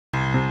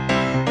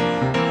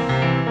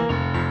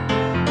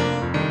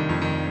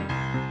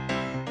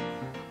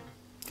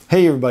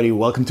Hey everybody,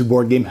 welcome to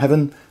Board Game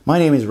Heaven. My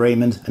name is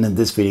Raymond, and in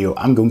this video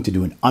I'm going to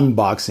do an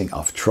unboxing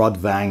of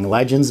Trudvang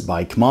Legends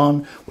by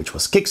CMON, which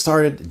was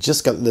kickstarted,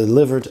 just got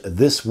delivered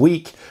this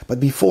week. But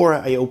before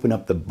I open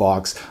up the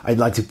box, I'd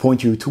like to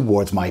point you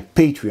towards my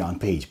Patreon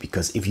page,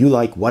 because if you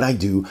like what I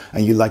do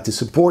and you'd like to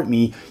support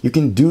me, you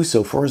can do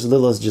so for as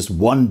little as just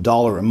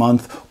 $1 a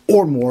month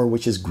or more,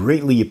 which is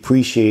greatly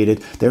appreciated.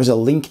 There's a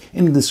link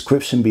in the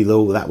description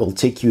below that will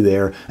take you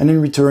there, and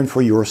in return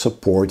for your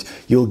support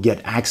you'll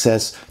get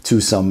access to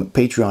some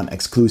Patreon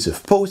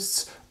exclusive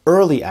posts,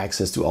 early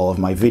access to all of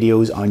my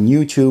videos on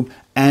YouTube,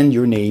 and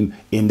your name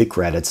in the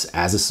credits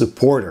as a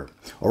supporter.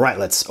 Alright,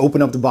 let's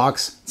open up the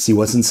box, see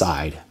what's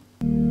inside.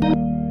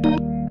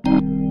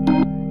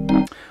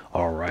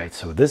 Alright,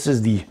 so this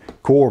is the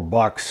core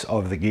box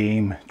of the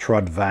game,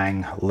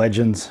 Trudvang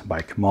Legends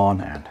by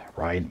CMON and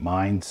Riot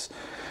Minds.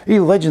 A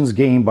Legends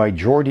game by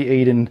Jordi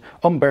Aiden,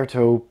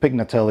 Umberto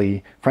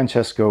Pignatelli,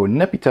 Francesco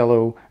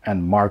Nepitello,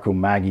 and Marco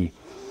Maggi.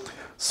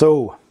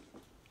 So,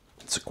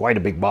 it's quite a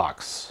big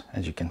box,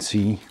 as you can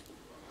see.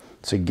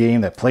 It's a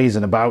game that plays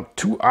in about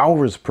 2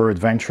 hours per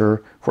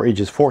adventure for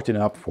ages 14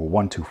 up for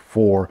 1 to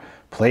 4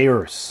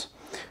 players.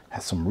 It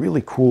has some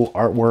really cool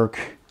artwork.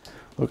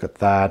 Look at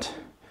that.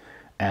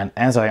 And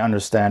as I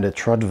understand it,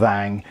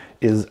 Trudvang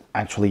is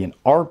actually an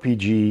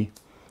RPG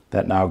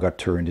that now got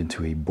turned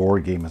into a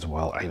board game as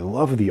well. I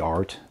love the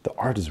art. The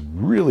art is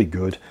really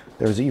good.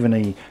 There's even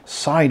a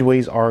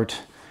sideways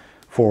art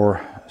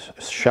for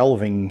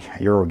shelving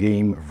your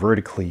game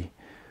vertically,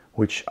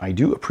 which I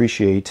do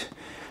appreciate.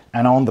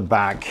 And on the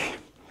back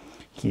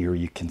here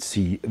you can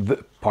see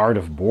the part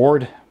of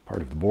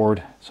the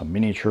board, some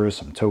miniatures,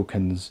 some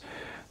tokens,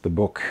 the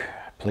book,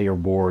 player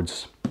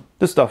boards,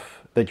 the stuff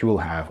that you will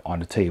have on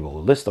the table,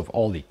 a list of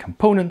all the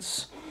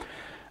components,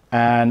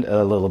 and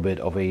a little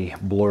bit of a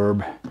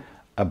blurb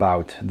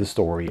about the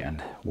story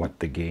and what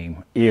the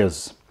game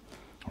is.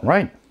 All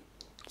right,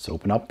 let's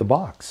open up the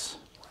box.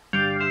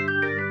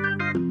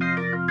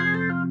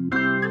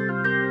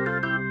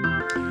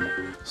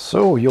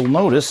 So you'll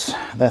notice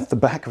that the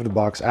back of the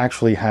box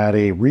actually had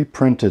a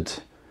reprinted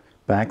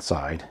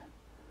backside.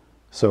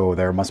 So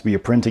there must be a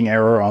printing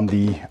error on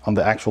the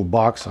actual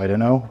box, I don't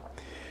know.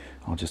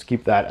 I'll just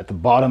keep that at the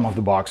bottom of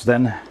the box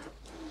then.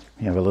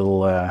 You have a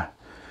little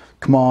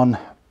CMON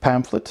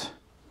pamphlet,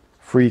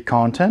 free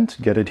content,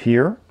 get it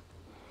here.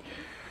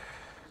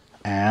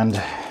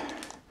 And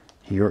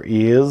here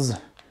is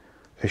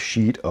a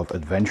sheet of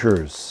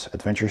adventures.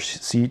 Adventure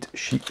sheet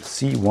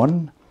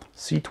C1,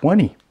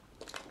 C20.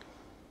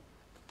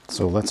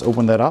 So let's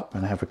open that up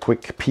and have a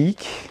quick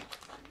peek.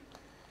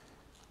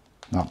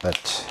 Not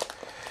that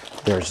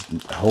there's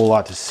a whole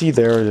lot to see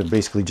there. They're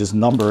basically just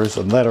numbers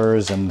and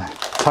letters and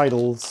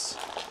titles,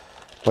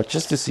 but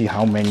just to see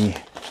how many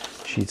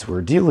sheets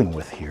we're dealing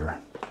with here.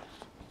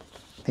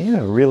 They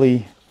have a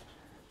really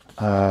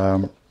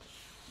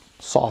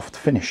soft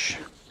finish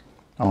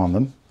on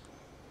them.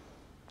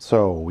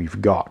 So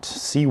we've got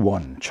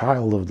C1,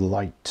 Child of the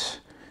Light,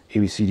 A,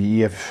 B, C, D,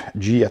 E, F,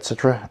 G,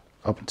 etc.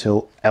 up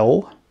until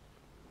L.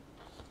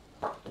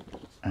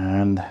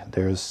 And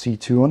there's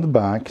C2 on the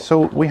back.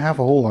 So we have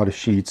a whole lot of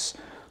sheets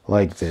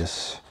like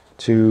this.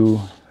 2,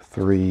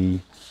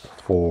 3,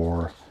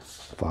 4,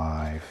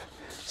 5,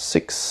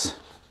 6,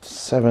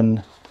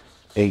 7,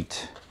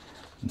 8,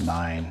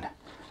 9,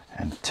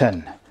 and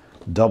 10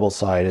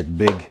 double-sided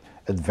big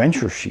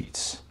adventure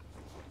sheets.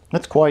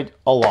 That's quite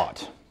a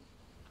lot.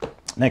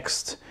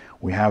 Next,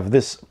 we have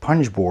this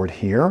punch board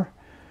here.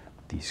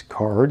 These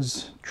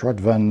cards,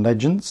 Trudvang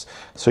Legends.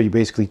 So you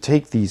basically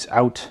take these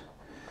out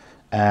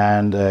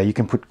and you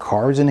can put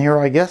cards in here,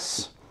 I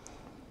guess.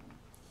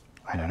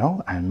 I don't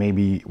know, and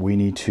maybe we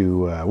need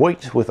to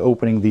wait with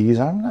opening these.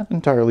 I'm not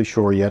entirely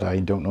sure yet. I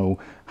don't know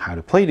how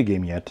to play the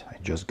game yet. I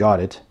just got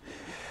it,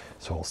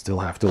 so I'll still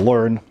have to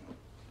learn.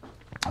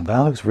 And that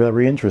looks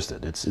very interesting.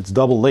 It's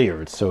double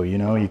layered, so you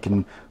know you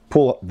can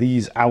pull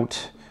these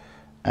out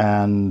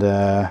and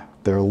there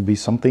will be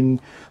something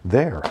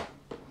there.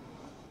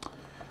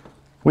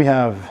 We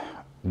have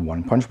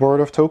one punch board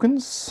of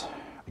tokens,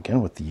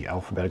 again with the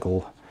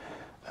alphabetical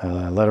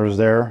letters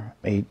there,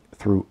 A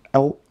through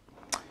L.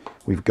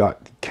 We've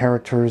got the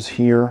characters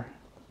here.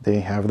 They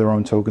have their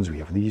own tokens. We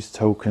have these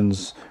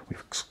tokens. We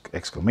have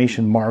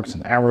exclamation marks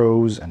and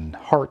arrows and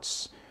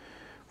hearts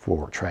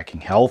for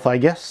tracking health, I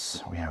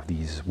guess. We have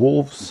these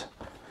wolves,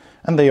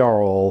 and they are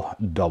all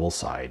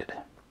double-sided.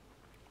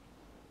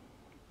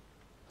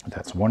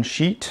 That's one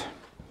sheet.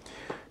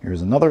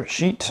 Here's another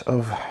sheet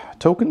of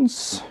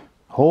tokens.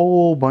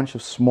 Whole bunch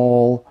of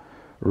small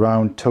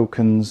round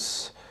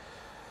tokens,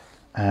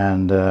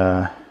 and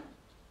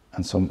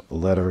some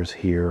letters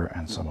here,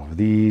 and some of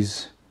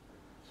these,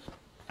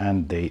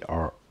 and they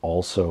are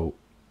also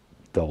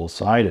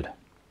double-sided.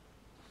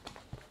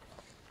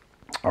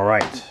 All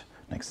right,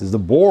 next is the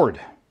board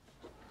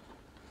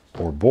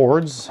or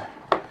boards.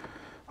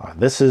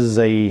 This is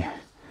a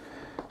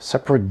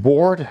separate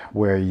board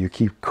where you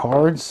keep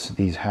cards.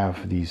 These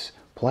have these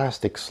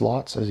plastic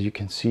slots, as you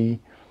can see,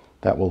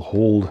 that will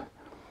hold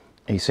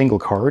a single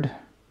card.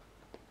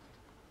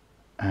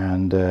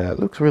 and it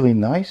looks really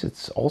nice.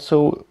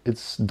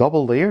 It's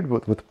double layered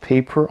with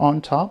paper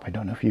on top. I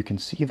don't know if you can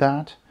see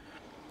that,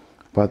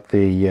 but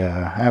they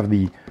have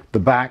the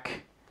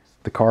back,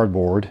 the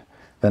cardboard,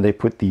 then they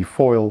put the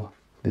foil,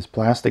 this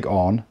plastic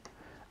on,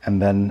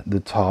 and then the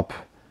top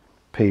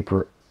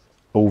paper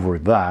over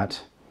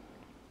that.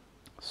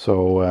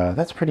 So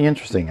that's pretty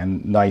interesting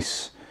and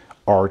nice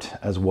art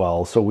as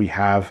well. So we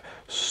have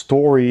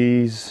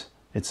stories,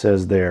 it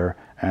says there,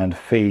 and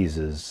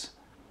phases.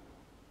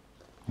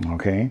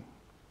 Okay,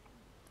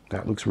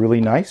 that looks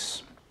really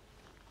nice.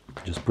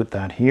 Just put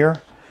that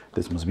here.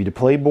 This must be the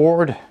play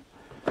board,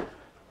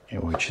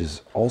 which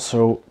is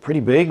also pretty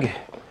big,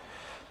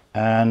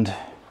 and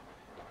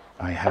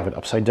I have it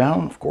upside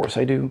down, of course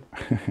I do.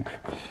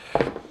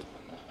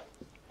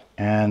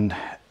 And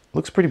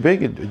looks pretty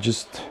big. It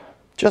just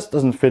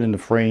doesn't fit in the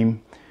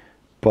frame,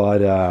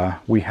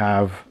 but we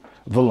have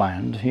the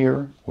land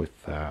here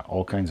with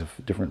all kinds of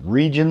different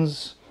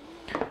regions,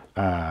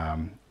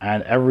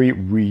 and every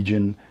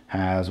region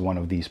has one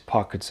of these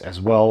pockets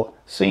as well.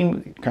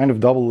 Same kind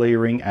of double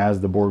layering as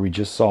the board we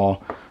just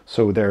saw.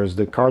 So there's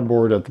the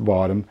cardboard at the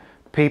bottom,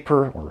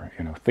 paper, or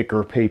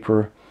thicker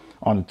paper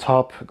on the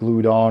top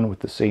glued on with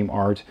the same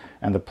art,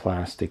 and the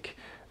plastic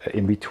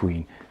in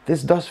between.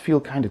 This does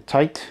feel kind of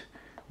tight,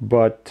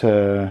 but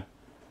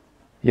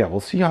yeah,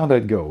 we'll see how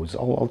that goes.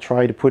 I'll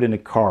try to put in a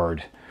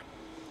card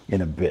in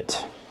a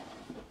bit.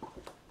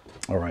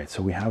 All right,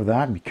 so we have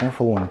that. Be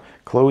careful when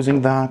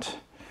closing that.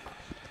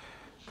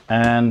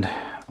 And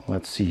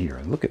let's see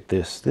here. Look at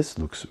this. This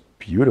looks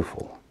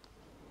beautiful.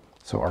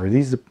 So are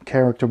these the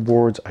character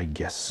boards? I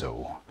guess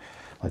so.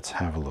 Let's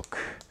have a look.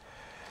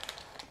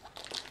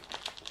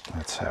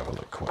 Let's have a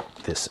look what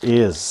this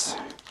is.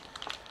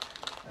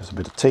 There's a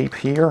bit of tape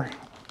here.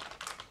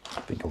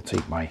 I think I'll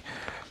take my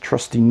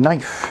trusty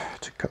knife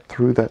to cut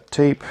through that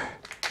tape.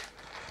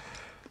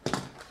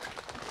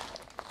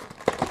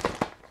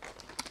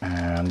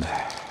 And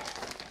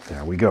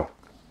there we go.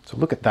 So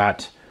look at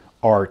that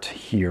art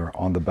here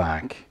on the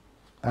back.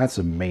 That's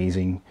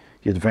amazing.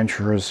 The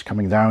adventurers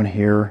coming down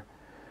here,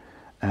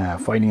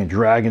 fighting a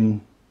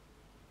dragon.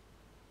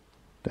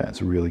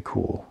 That's really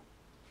cool.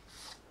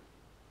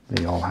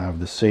 They all have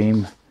the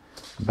same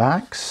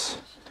backs.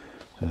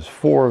 There's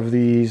 4 of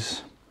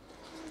these.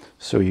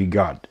 So you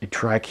got a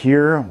track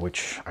here,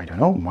 which I don't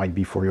know, might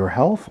be for your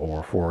health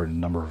or for the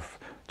number of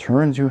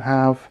turns you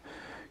have.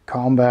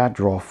 Combat,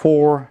 draw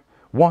 4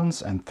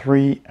 once and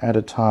 3 at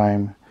a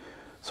time.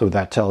 So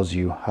that tells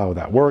you how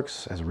that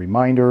works as a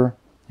reminder.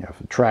 You have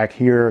a track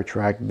here, a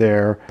track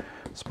there,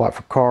 spot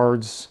for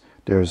cards.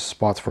 There's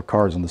spots for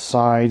cards on the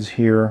sides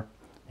here.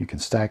 You can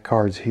stack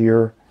cards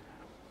here.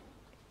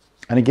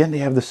 And again, they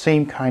have the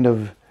same kind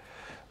of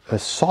a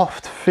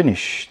soft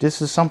finish.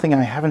 This is something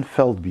I haven't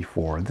felt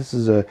before. This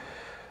is a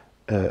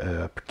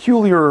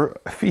peculiar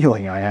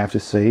feeling, I have to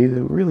say. A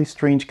really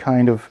strange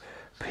kind of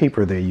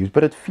paper they use,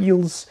 but it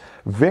feels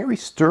very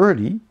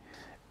sturdy.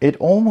 It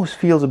almost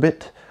feels a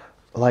bit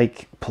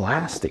like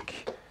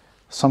plastic,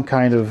 some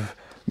kind of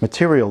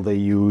material they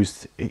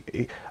used.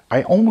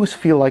 I almost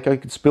feel like I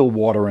could spill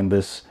water in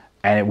this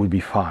and it would be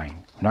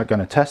fine. I'm not going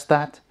to test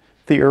that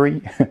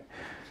theory,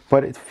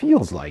 but it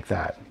feels like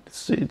that.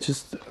 It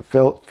just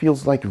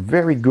feels like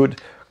very good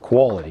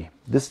quality.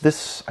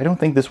 This I don't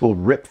think this will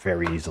rip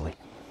very easily.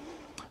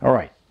 All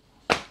right,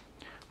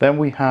 then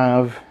we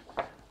have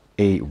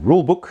a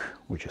rule book,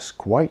 which is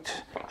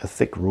quite a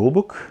thick rule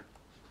book.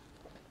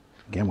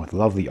 Again, with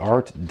lovely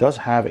art. It does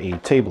have a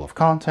table of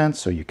contents,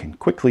 so you can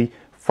quickly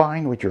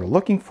find what you're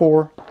looking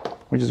for,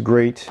 which is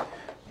great.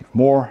 You have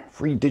more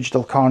free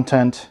digital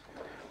content,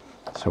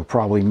 so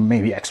probably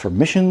maybe extra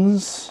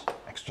missions,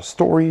 extra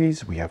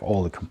stories. We have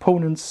all the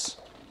components.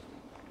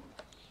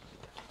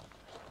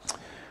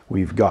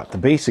 We've got the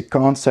basic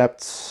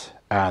concepts.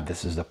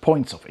 This is the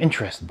points of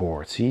interest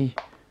board, see?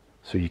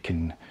 So you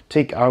can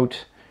take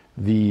out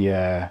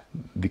the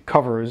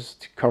covers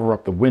to cover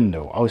up the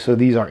window. Oh, so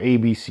these are A,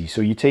 B, C.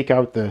 So you take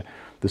out the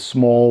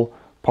small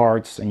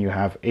parts and you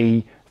have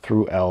A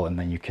through L, and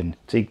then you can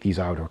take these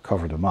out or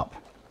cover them up.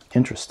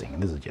 Interesting.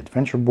 This is the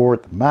adventure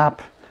board, the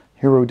map,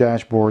 hero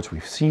dashboards.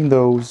 We've seen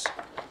those.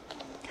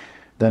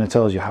 Then it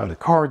tells you how the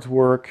cards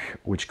work,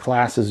 which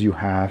classes you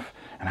have,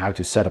 and how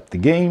to set up the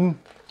game.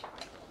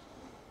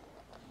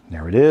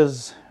 There it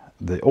is.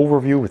 The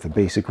overview with the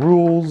basic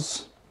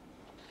rules.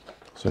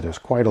 So there's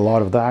quite a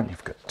lot of that.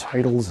 You've got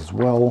titles as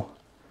well.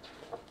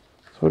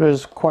 So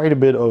there's quite a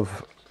bit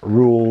of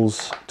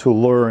rules to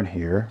learn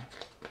here.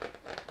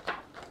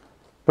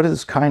 But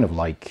it's kind of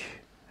like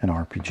an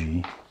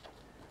RPG.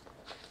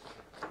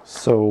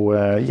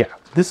 So yeah,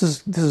 this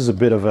is a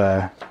bit of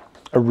a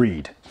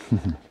read.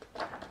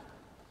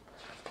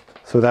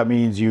 So that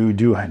means you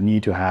do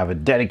need to have a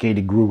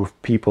dedicated group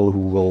of people who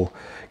will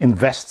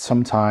invest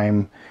some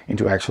time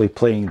into actually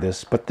playing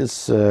this. But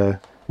this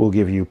will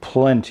give you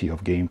plenty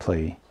of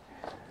gameplay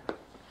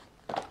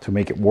to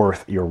make it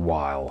worth your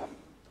while.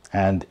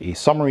 And a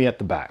summary at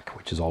the back,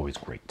 which is always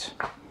great.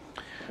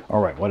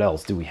 All right, what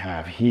else do we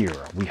have here?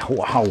 We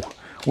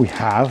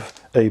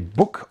have a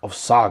book of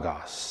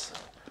sagas.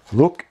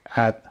 Look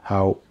at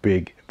how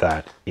big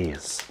that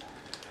is.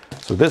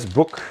 So this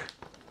book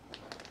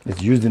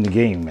is used in the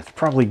game. It's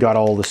probably got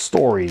all the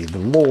story, the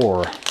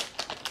lore.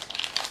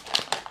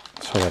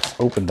 So let's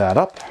open that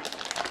up.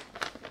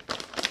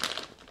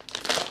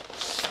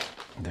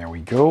 There we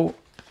go.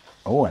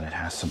 Oh, and it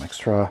has some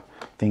extra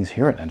things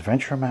here, an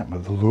adventure map.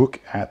 But look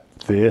at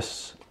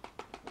this.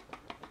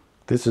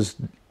 This is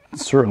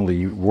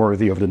certainly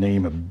worthy of the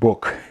name of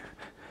book.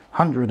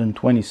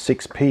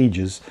 126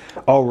 pages.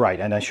 Oh, right,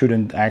 and I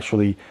shouldn't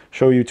actually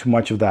show you too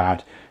much of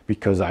that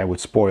because I would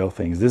spoil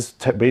things. This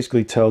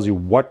basically tells you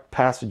what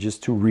passages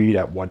to read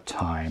at what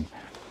time.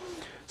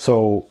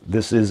 So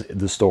this is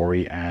the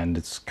story, and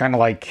it's kind of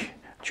like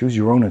choose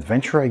your own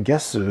adventure, I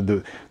guess.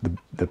 The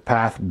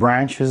path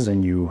branches,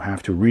 and you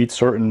have to read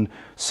certain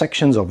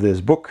sections of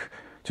this book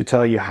to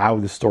tell you how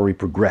the story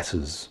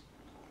progresses.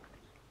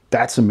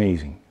 That's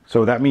amazing.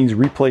 So that means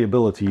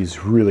replayability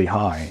is really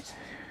high.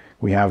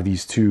 We have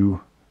these two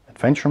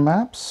adventure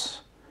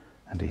maps,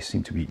 and they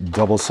seem to be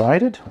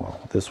double-sided. Well,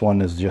 this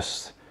one is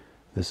just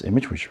this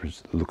image, which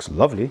looks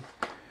lovely.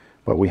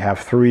 But we have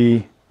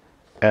 3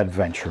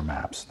 adventure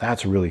maps.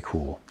 That's really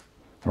cool.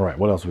 All right,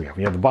 what else do we have?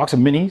 We have the box of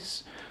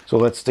minis. So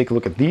let's take a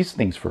look at these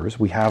things first.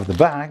 We have the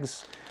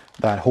bags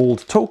that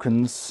hold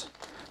tokens.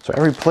 So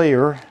every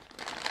player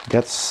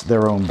gets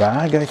their own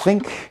bag, I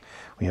think.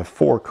 We have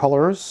 4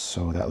 colors,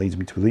 so that leads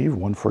me to believe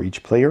 1 for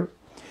each player.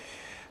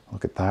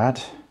 Look at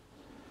that.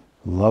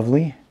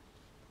 Lovely.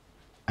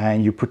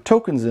 And you put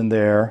tokens in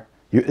there.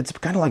 It's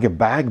kind of like a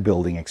bag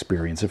building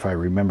experience, if I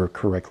remember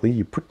correctly.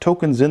 You put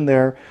tokens in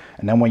there,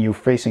 and then when you're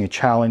facing a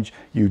challenge,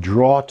 you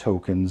draw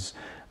tokens,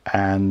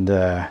 and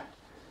that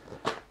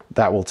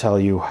will tell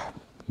you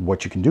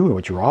what you can do and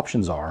what your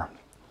options are.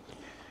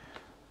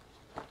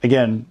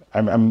 Again,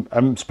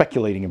 I'm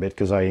speculating a bit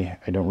because I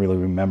don't really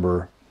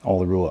remember all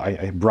the rules.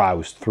 I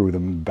browsed through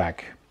them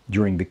back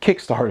during the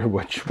Kickstarter,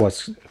 which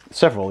was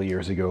several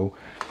years ago.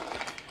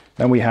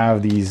 Then we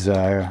have these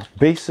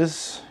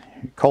bases,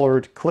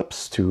 colored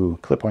clips to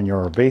clip on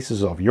your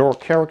bases of your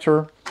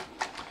character.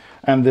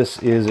 And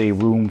this is a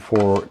room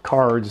for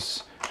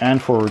cards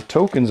and for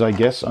tokens, I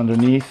guess,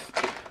 underneath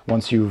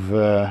once you've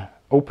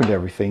opened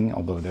everything,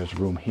 although there's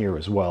room here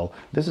as well.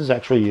 This is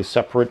actually a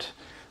separate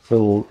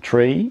little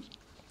tray.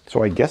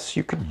 So I guess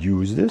you could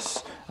use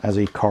this as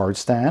a card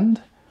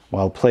stand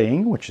while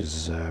playing, which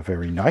is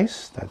very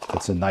nice.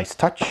 That's a nice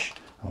touch.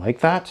 I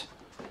like that.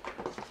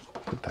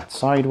 Put that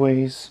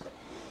sideways.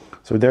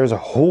 So there's a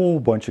whole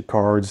bunch of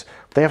cards.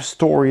 They have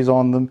stories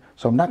on them.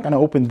 So I'm not going to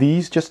open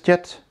these just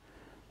yet.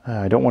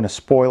 I don't want to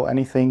spoil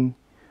anything.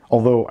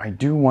 Although I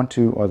do want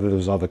to, oh,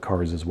 there's other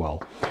cards as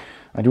well.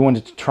 I do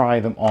want to try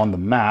them on the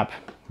map,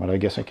 but I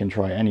guess I can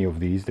try any of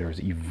these. There's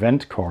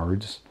event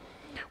cards,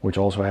 which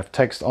also have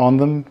text on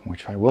them,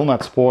 which I will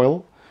not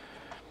spoil.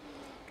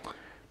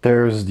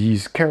 There's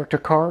these character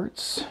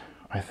cards.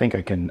 I think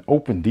I can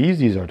open these.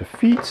 These are the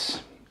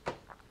feats.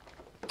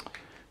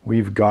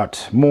 We've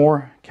got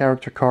more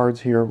character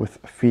cards here with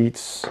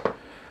feats.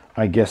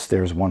 I guess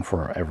there's one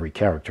for every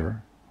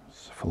character.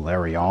 It's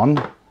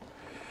Valerion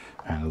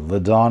and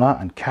Ladonna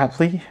and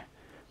Catley.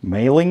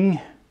 Mailing.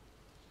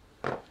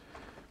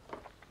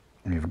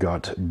 We've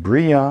got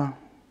Bria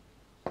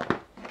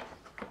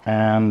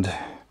and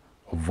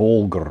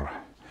Volger.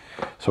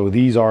 So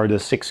these are the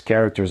 6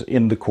 characters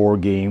in the core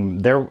game.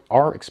 There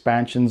are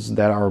expansions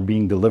that are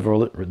being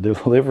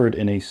delivered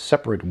in a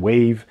separate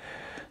wave,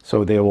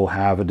 so they will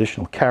have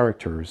additional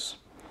characters.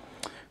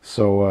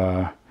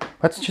 So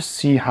let's just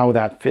see how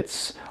that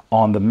fits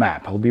on the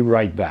map. I'll be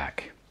right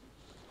back.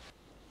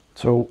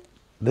 So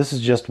this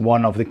is just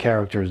one of the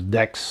characters'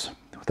 decks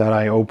that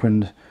I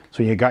opened.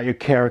 So you got your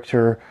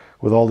character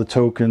with all the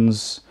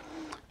tokens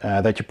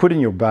that you put in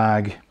your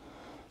bag,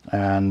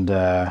 and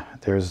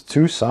there's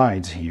 2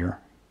 sides here.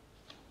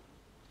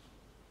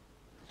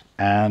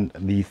 And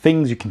the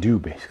things you can do,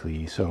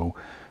 basically. So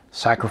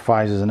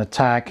sacrifices an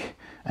attack,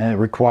 and it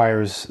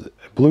requires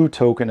a blue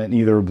token, and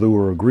either a blue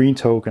or a green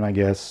token, I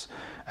guess.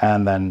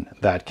 And then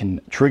that can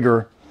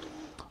trigger.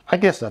 I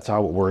guess that's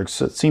how it works.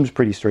 It seems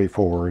pretty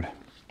straightforward.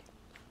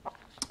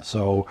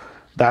 So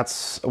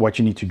that's what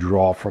you need to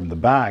draw from the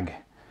bag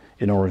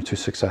in order to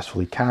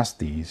successfully cast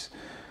these.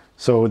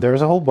 So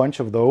there's a whole bunch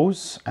of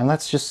those, and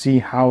let's just see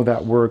how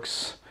that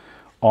works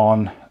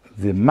on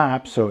the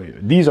map. So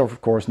these are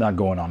of course not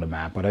going on the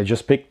map, but I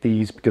just picked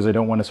these because I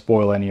don't want to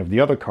spoil any of the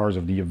other cards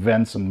of the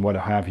events and what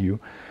have you,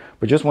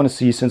 but just want to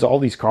see, since all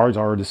these cards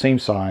are the same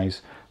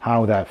size,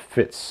 how that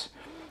fits.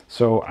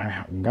 So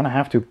I'm gonna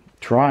have to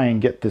try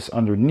and get this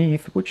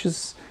underneath, which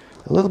is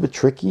a little bit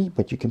tricky,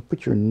 but you can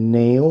put your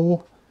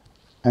nail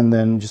and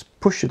then just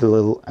push it a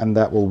little and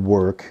that will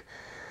work.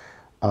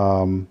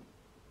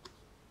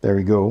 There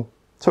we go.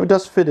 So it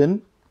does fit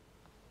in,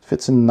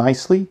 fits in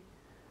nicely.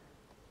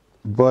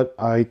 But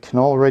I can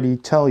already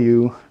tell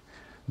you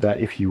that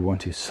if you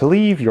want to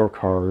sleeve your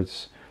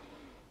cards,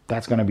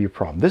 that's going to be a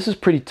problem. This is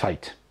pretty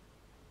tight.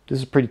 This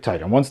is pretty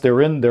tight. And once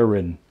they're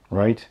in,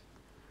 right?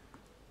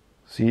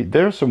 See,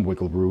 there's some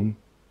wiggle room.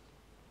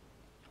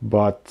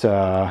 But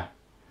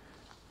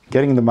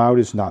Getting them out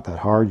is not that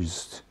hard. You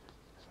just,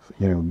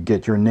 you know,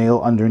 get your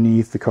nail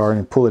underneath the card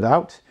and pull it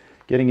out.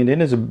 Getting it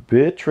in is a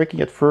bit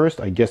tricky at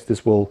first. I guess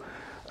this will,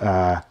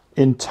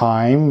 in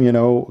time, you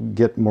know,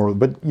 get more,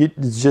 but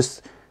it's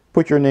just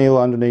put your nail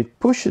underneath,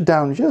 push it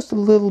down just a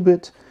little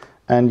bit,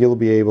 and you'll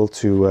be able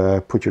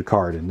to put your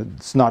card in.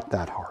 It's not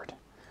that hard.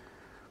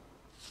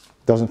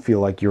 Doesn't feel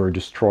like you're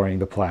destroying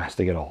the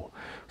plastic at all.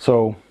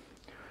 So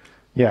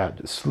yeah,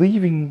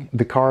 sleeving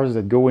the cards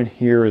that go in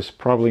here is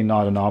probably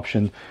not an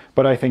option,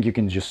 but I think you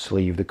can just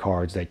sleeve the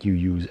cards that you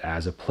use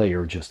as a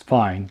player just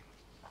fine.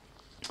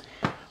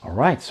 All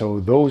right, so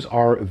those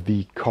are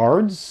the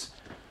cards.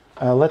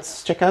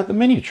 Let's check out the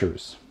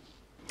miniatures.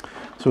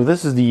 So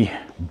this is the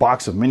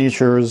box of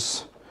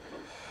miniatures.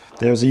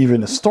 There's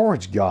even a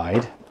storage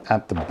guide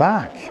at the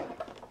back.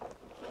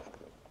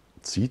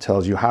 See,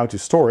 tells you how to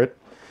store it.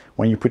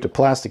 When you put the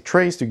plastic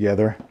trays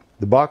together,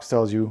 the box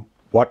tells you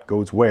what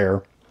goes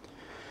where.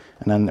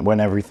 And then when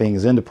everything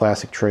is in the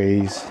plastic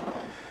trays,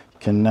 you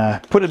can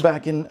put it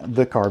back in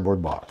the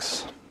cardboard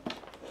box.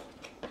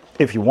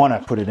 If you want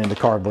to put it in the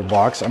cardboard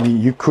box, I mean,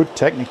 you could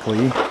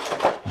technically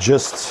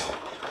just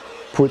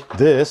put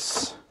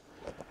this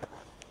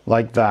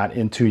like that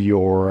into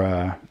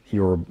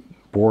your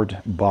board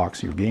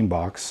box, your game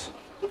box,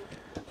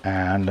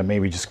 and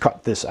maybe just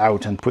cut this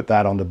out and put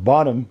that on the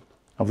bottom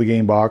of the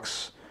game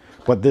box.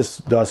 But this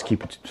does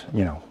keep it,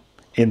 you know,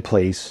 in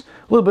place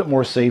a little bit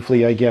more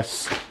safely, I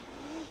guess.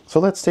 So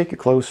let's take a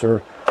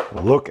closer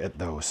look at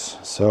those.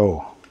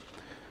 So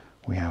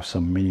we have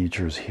some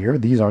miniatures here.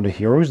 These are the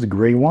heroes, the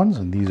gray ones,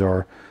 and these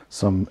are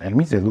some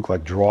enemies. They look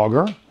like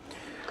Draugr.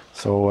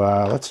 So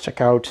let's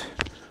check out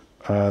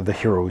the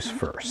heroes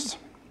first.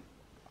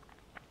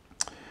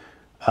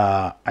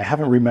 I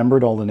haven't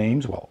remembered all the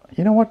names. Well,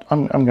 you know what?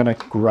 I'm gonna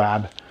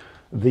grab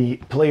the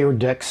player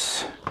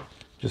decks,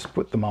 just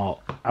put them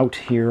all out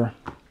here,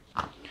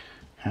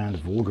 and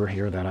Vulgar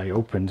here that I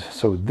opened.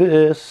 So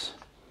this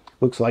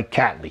looks like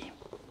Catley.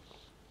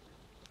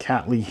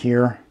 Catley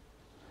here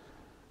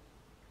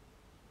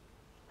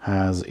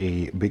has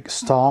a big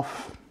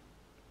staff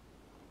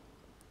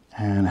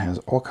and has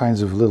all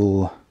kinds of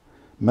little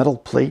metal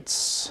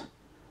plates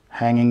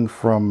hanging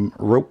from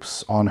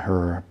ropes on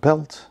her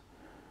belt.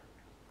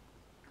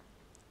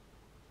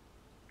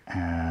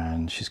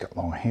 And she's got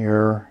long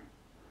hair,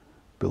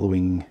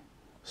 billowing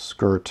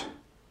skirt.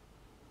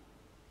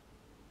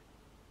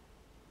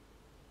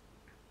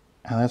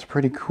 And that's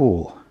pretty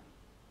cool.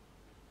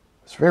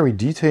 It's very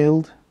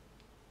detailed.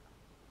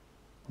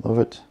 Love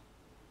it.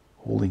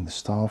 Holding the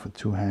staff with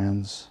two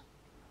hands.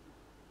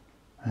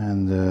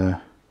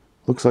 And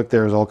looks like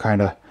there's all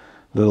kind of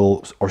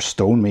little, or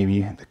stone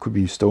maybe, it could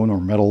be stone or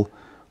metal,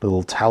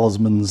 little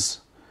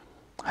talismans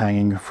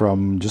hanging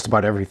from just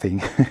about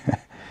everything.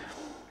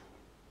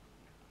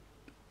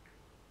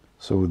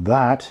 So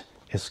that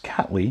is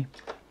Catley.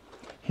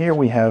 Here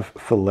we have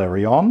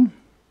Valerion,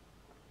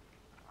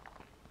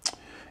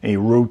 a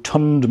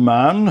rotund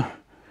man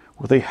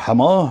with a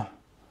hammer,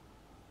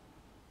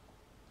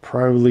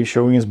 proudly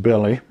showing his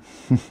belly.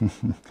 He's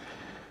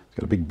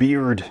got a big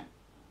beard.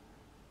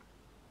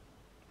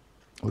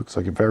 Looks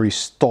like a very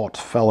stout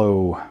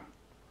fellow.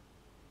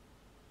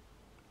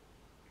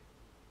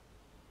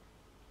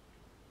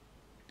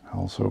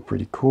 Also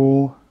pretty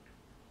cool.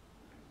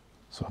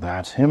 So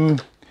that's him.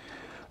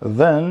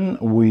 Then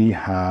we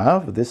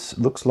have, this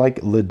looks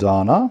like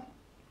Lidana.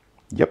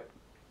 Yep.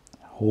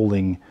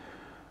 Holding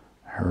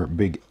her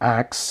big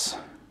axe.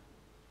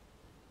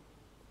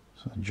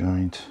 So a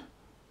giant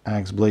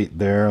axe blade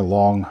there,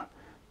 long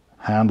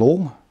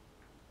handle.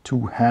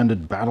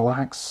 Two-handed battle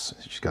axe.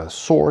 She's got a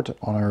sword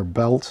on her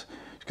belt.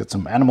 She's got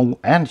some animal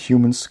and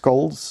human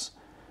skulls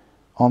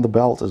on the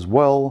belt as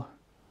well.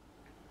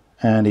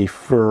 And a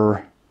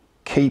fur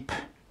cape.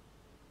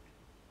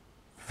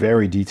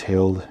 Very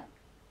detailed.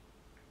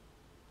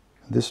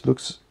 This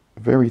looks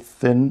very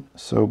thin,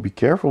 so be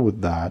careful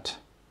with that.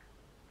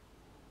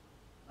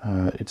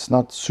 It's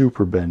not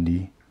super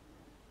bendy,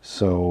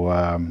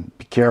 so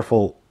be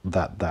careful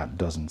that that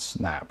doesn't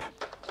snap.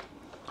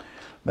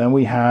 Then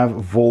we have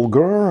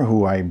Vulgar,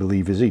 who I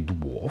believe is a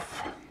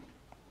dwarf.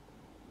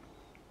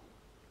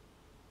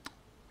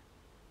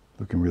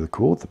 Looking really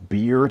cool with the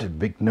beard, a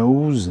big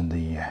nose, and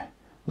the...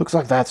 looks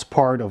like that's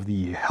part of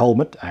the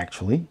helmet,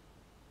 actually.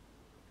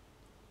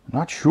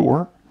 Not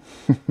sure.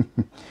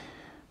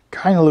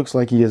 Kind of looks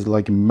like he has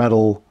like a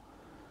metal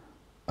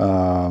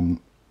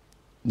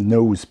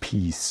nose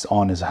piece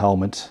on his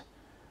helmet.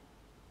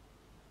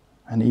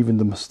 And even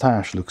the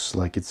mustache looks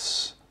like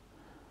it's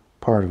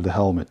part of the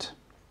helmet.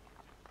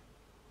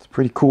 It's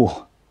pretty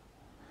cool.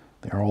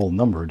 They're all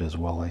numbered as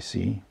well, I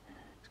see.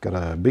 He's got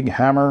a big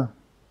hammer.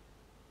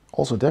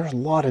 Also, there's a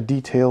lot of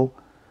detail.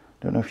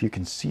 Don't know if you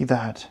can see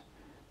that,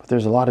 but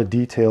there's a lot of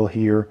detail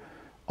here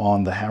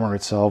on the hammer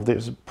itself.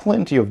 There's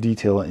plenty of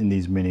detail in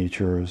these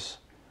miniatures.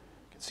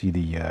 See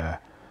the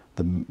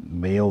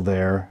mail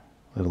there,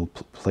 little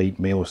plate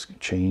mail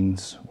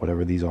chains,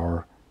 whatever these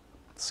are,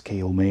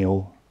 scale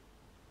mail.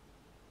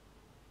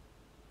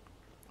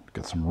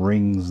 Got some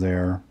rings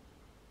there.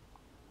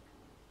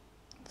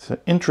 It's an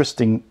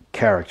interesting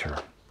character.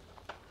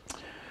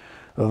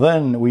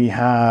 Then we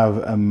have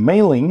a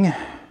Mailing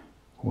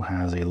who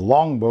has a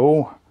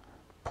longbow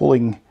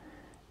pulling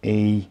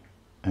a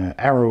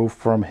arrow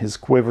from his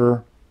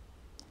quiver.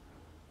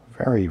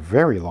 Very,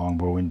 very long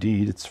bow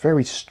indeed. It's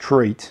very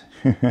straight.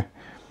 So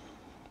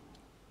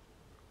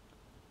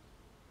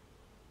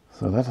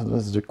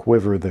that's the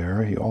quiver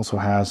there. He also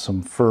has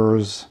some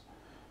furs,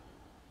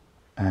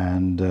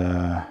 and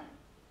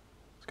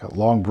he's got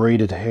long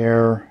braided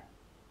hair.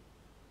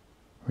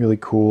 Really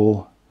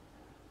cool.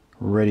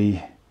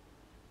 Ready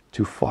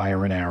to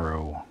fire an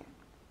arrow.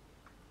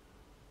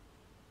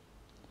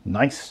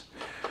 Nice.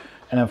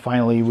 And then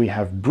finally we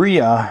have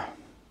Bria,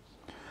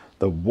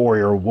 the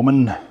warrior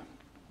woman,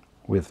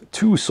 with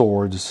 2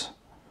 swords,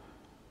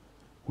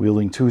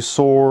 wielding 2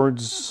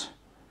 swords,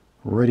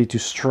 ready to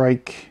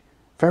strike.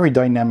 Very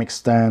dynamic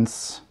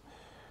stance,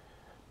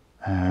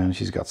 and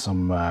she's got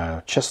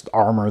some chest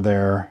armor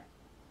there.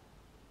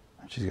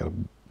 She's got a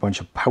bunch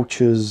of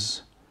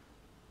pouches.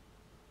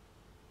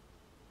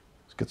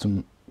 She's got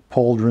some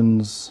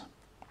pauldrons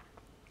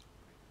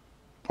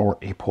or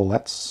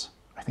epaulettes.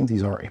 I think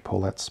these are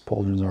epaulettes.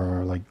 Pauldrons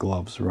are like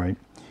gloves, right?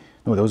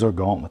 No, those are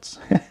gauntlets.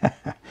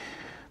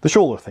 The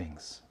shoulder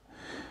things.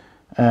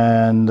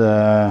 And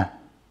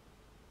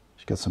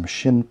she's got some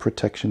shin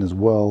protection as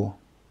well.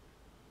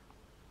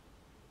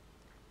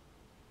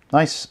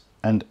 Nice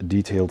and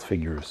detailed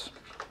figures.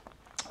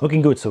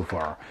 Looking good so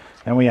far.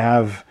 And we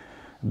have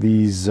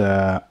these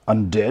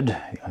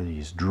undead,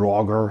 these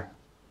Draugr.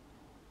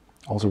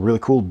 Also really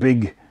cool,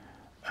 big,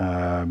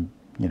 you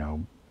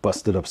know,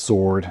 busted up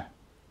sword.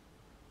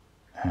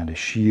 And a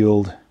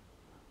shield.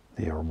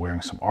 They are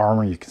wearing some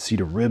armor. You can see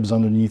the ribs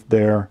underneath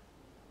there.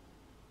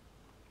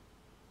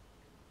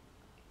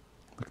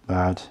 Look at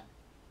that.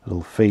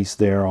 Little face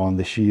there on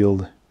the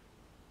shield.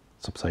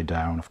 It's upside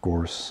down, of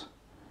course.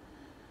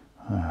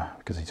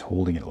 Because he's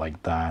holding it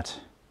like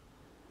that.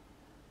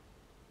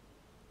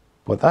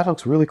 But that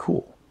looks really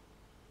cool.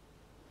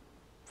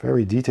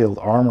 Very detailed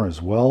armor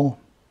as well.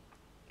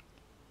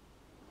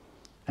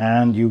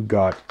 And you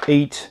got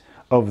 8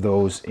 of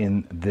those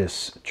in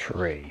this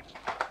tray.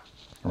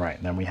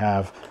 Right, then we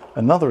have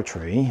another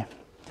tray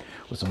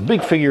with some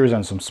big figures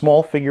and some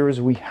small figures.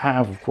 We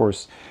have, of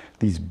course,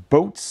 these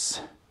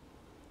boats,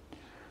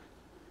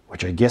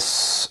 which I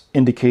guess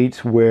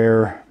indicate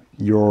where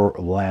you're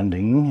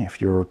landing if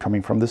you're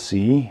coming from the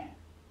sea.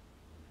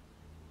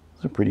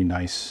 Those are pretty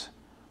nice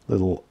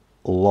little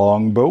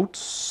long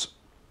boats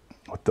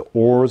with the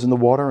oars in the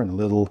water and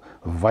little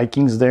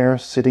Vikings there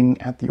sitting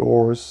at the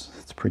oars.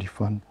 It's pretty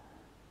fun.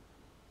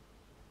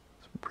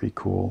 It's pretty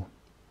cool.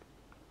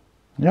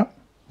 Yeah,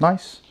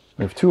 nice.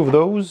 We have 2 of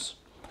those.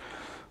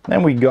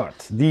 Then we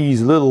got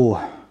these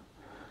little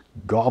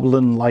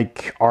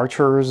goblin-like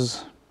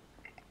archers.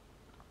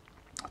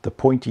 The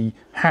pointy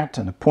hat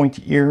and the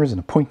pointy ears and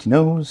a pointy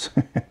nose,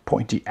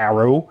 pointy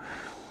arrow.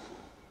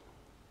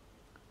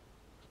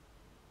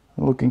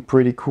 Looking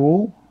pretty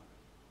cool.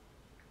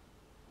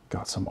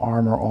 Got some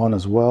armor on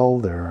as well.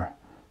 Their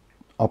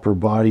upper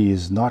body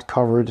is not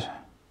covered,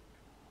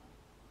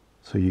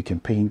 so you can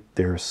paint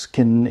their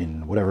skin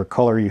in whatever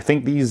color you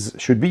think these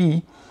should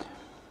be.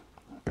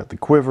 Got the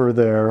quiver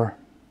there.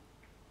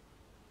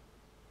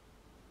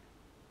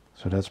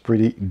 So that's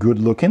pretty good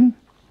looking.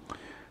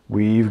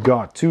 We've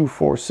got 2,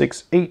 4,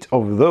 6, 8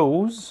 of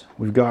those.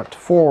 We've got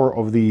 4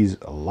 of these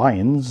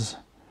lions.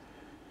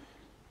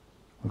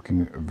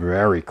 Looking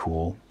very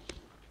cool.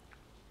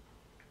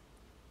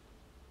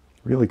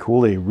 Really cool.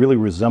 They really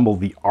resemble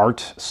the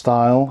art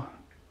style.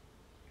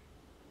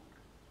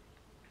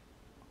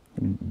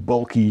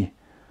 Bulky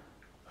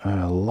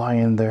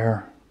lion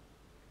there.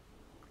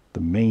 The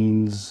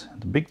manes,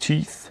 the big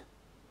teeth.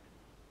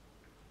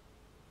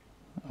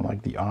 I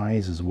like the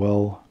eyes as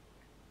well.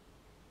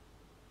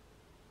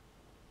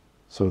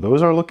 So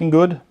those are looking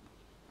good.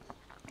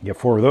 You have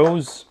 4 of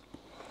those.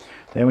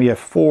 Then we have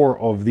 4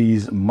 of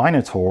these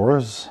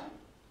minotaurs.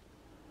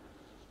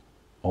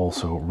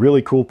 Also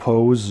really cool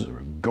pose.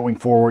 Going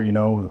forward, you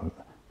know,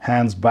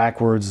 hands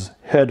backwards,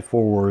 head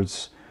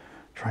forwards,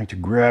 trying to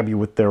grab you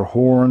with their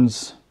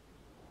horns.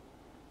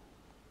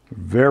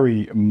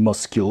 Very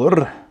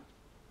muscular.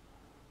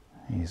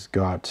 He's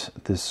got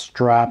this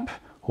strap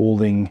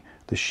holding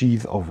the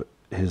sheath of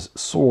his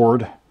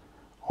sword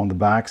on the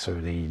back, so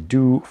they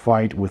do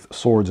fight with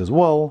swords as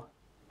well.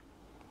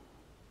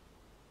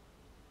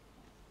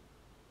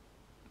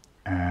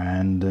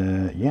 And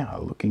yeah,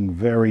 looking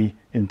very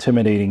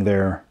intimidating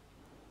there.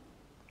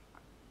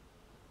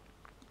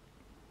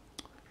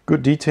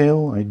 Good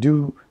detail. I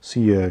do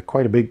see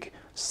quite a big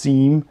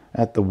seam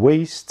at the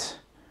waist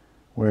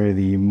where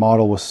the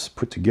model was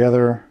put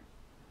together.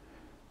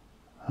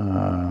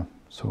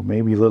 So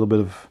maybe a little bit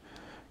of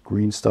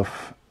green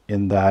stuff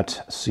in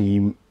that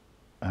seam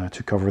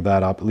to cover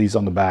that up, at least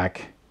on the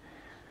back,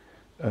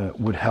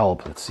 would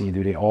help. Let's see,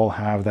 do they all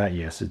have that?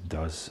 Yes, it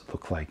does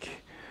look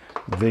like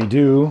they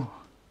do.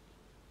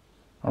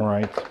 All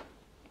right,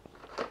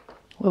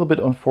 a little bit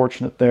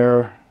unfortunate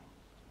there.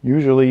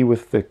 Usually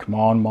with the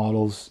CMON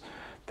models,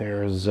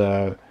 there's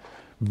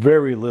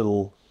very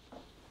little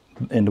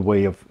in the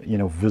way of, you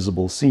know,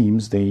 visible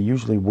seams. They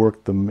usually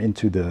work them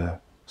into the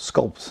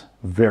sculpt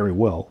very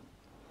well.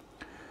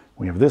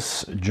 We have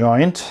this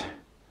giant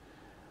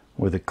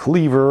with a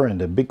cleaver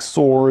and a big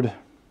sword,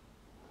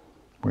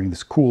 wearing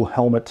this cool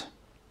helmet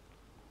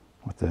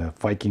with the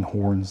Viking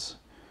horns.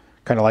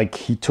 Kind of like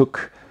he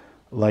took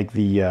like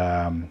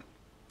the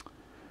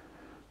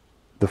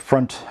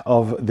front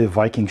of the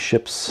Viking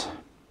ships.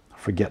 I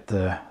forget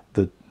the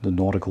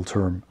nautical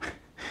term.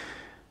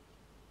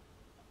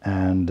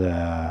 And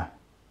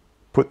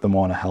put them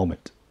on a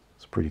helmet.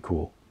 It's pretty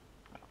cool.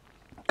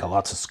 Got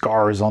lots of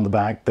scars on the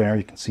back there.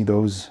 You can see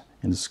those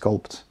in the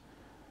sculpt.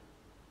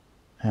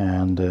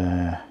 And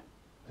the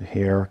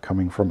hair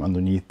coming from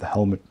underneath the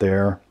helmet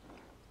there.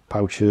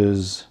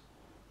 Pouches,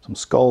 some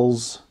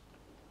skulls.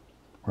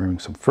 Wearing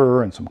some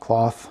fur and some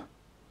cloth.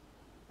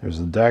 There's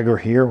a dagger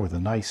here with a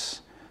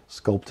nice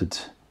sculpted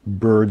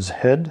bird's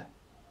head.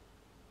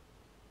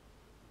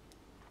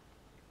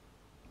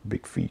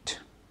 Big feet.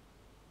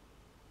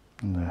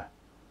 And the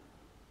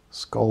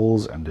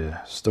skulls and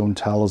the stone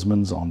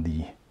talismans on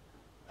the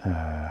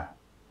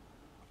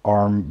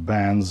arm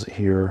bands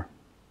here.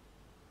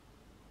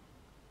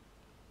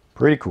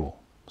 Pretty cool.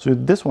 So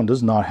this one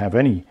does not have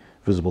any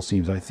visible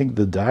seams. I think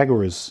the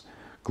dagger is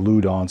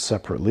glued on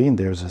separately, and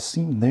there's a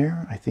seam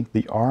there. I think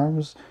the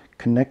arms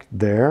connect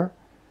there.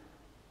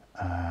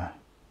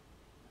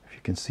 If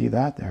you can see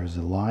that, there's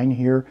a line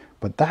here,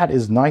 but that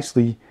is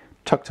nicely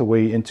tucked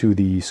away into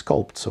the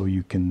sculpt, so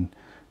you can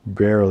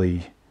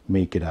barely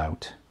make it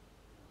out.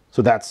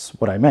 So that's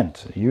what I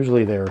meant.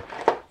 Usually they're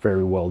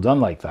very well done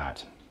like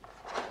that.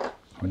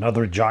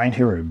 Another giant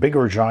here, a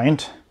bigger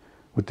giant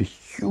with the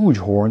huge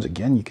horns.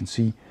 Again, you can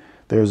see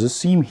there's a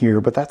seam here,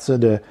 but that's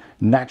at a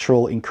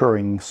natural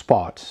incurring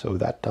spot, so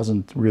that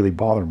doesn't really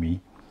bother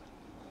me.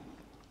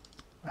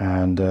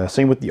 And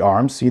same with the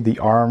arms. See, the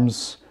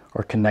arms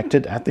are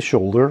connected at the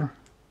shoulder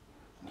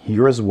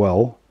here as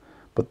well,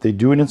 but they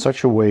do it in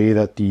such a way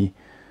that the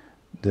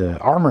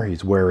armor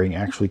he's wearing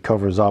actually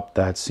covers up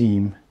that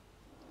seam.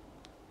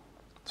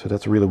 So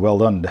that's really well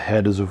done. The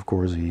head is, of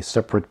course, a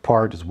separate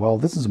part as well.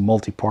 This is a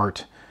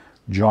multi-part,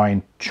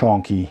 giant,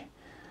 chonky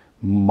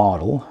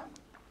model.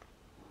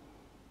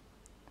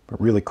 But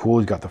really cool.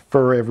 He's got the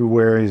fur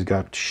everywhere. He's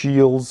got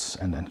shields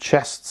and then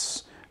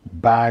chests,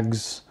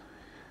 bags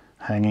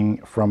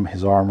hanging from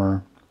his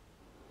armor.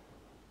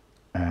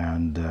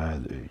 And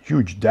a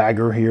huge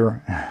dagger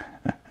here.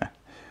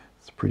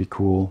 It's pretty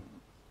cool.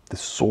 The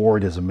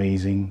sword is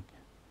amazing.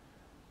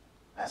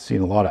 I've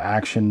seen a lot of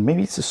action.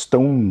 Maybe it's a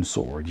stone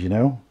sword, you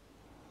know?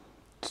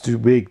 It's too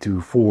big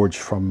to forge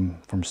from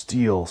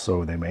steel,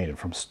 so they made it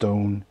from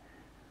stone.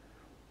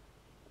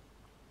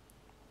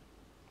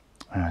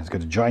 It's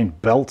got a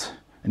giant belt,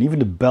 and even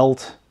the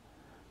belt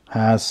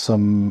has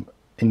some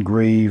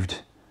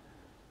engraved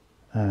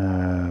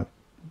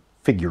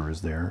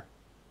figures there.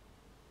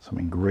 Some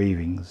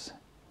engravings.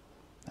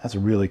 That's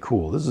really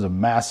cool. This is a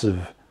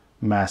massive,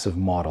 massive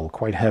model,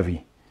 quite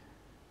heavy.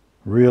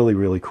 Really,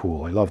 really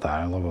cool. I love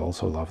that. I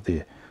also love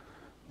the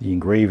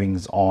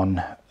engravings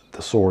on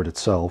the sword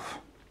itself.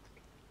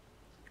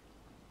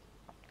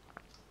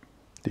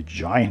 The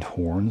giant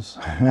horns.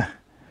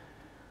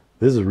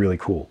 This is really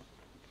cool.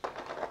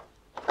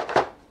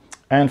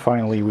 And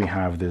finally we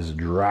have this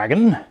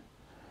dragon.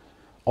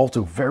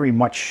 Also very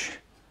much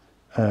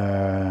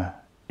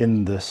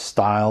in the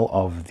style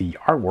of the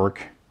artwork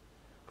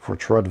for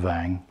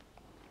Trudvang.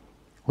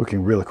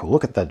 Looking really cool.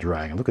 Look at that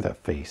dragon. Look at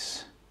that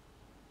face.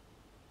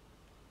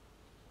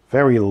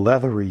 Very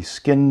leathery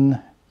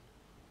skin,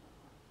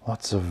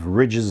 lots of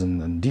ridges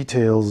and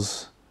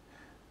details,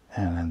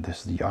 and then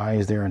there's the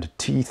eyes there and the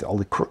teeth, all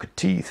the crooked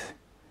teeth.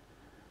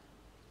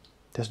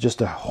 There's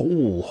just a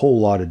whole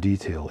lot of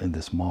detail in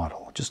this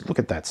model. Just look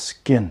at that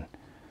skin,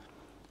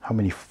 how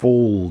many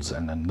folds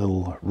and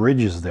little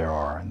ridges there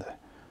are, and the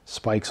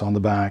spikes on the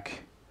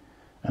back,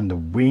 and the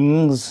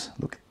wings.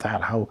 Look at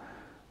that, how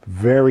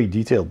very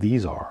detailed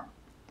these are.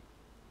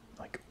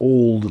 Like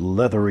old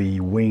leathery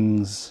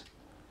wings.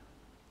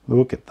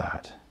 Look at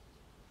that.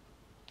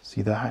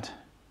 See that?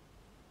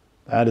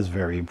 That is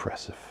very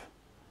impressive.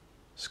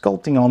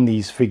 Sculpting on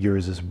these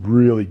figures is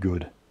really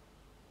good.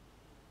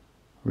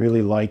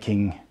 Really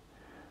liking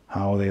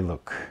how they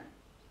look.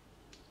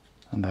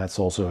 And that's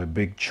also a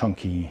big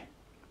chunky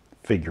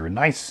figure.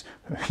 Nice,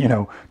 you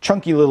know,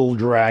 chunky little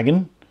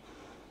dragon.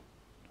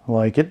 I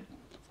like it.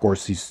 Of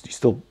course, he's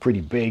still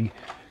pretty big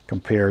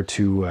compared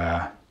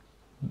to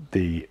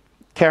the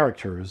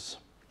characters.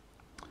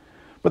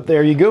 But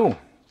there you go.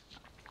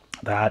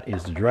 That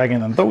is the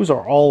dragon, and those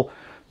are all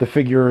the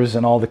figures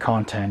and all the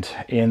content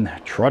in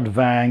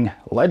Trudvang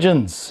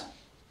Legends.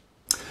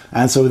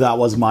 And so that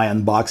was my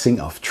unboxing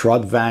of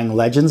Trudvang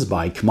Legends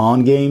by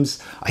CMON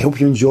Games. I hope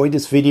you enjoyed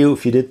this video.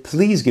 If you did,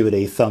 please give it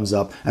a thumbs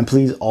up, and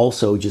please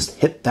also just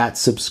hit that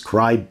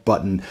subscribe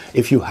button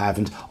if you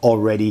haven't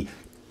already.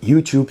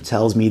 YouTube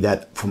tells me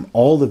that from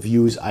all the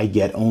views I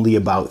get, only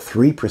about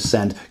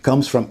 3%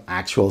 comes from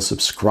actual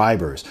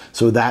subscribers.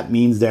 So that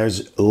means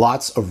there's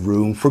lots of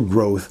room for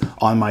growth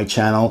on my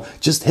channel.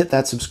 Just hit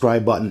that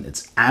subscribe button.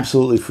 It's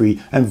absolutely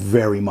free and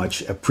very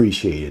much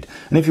appreciated.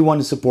 And if you want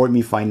to support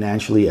me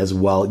financially as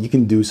well, you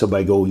can do so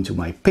by going to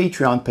my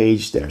Patreon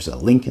page. There's a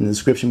link in the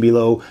description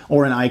below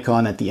or an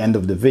icon at the end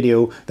of the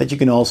video that you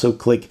can also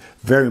click.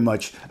 Very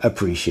much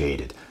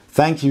appreciated.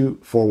 Thank you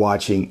for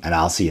watching, and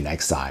I'll see you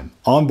next time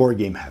on Board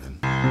Game Heaven.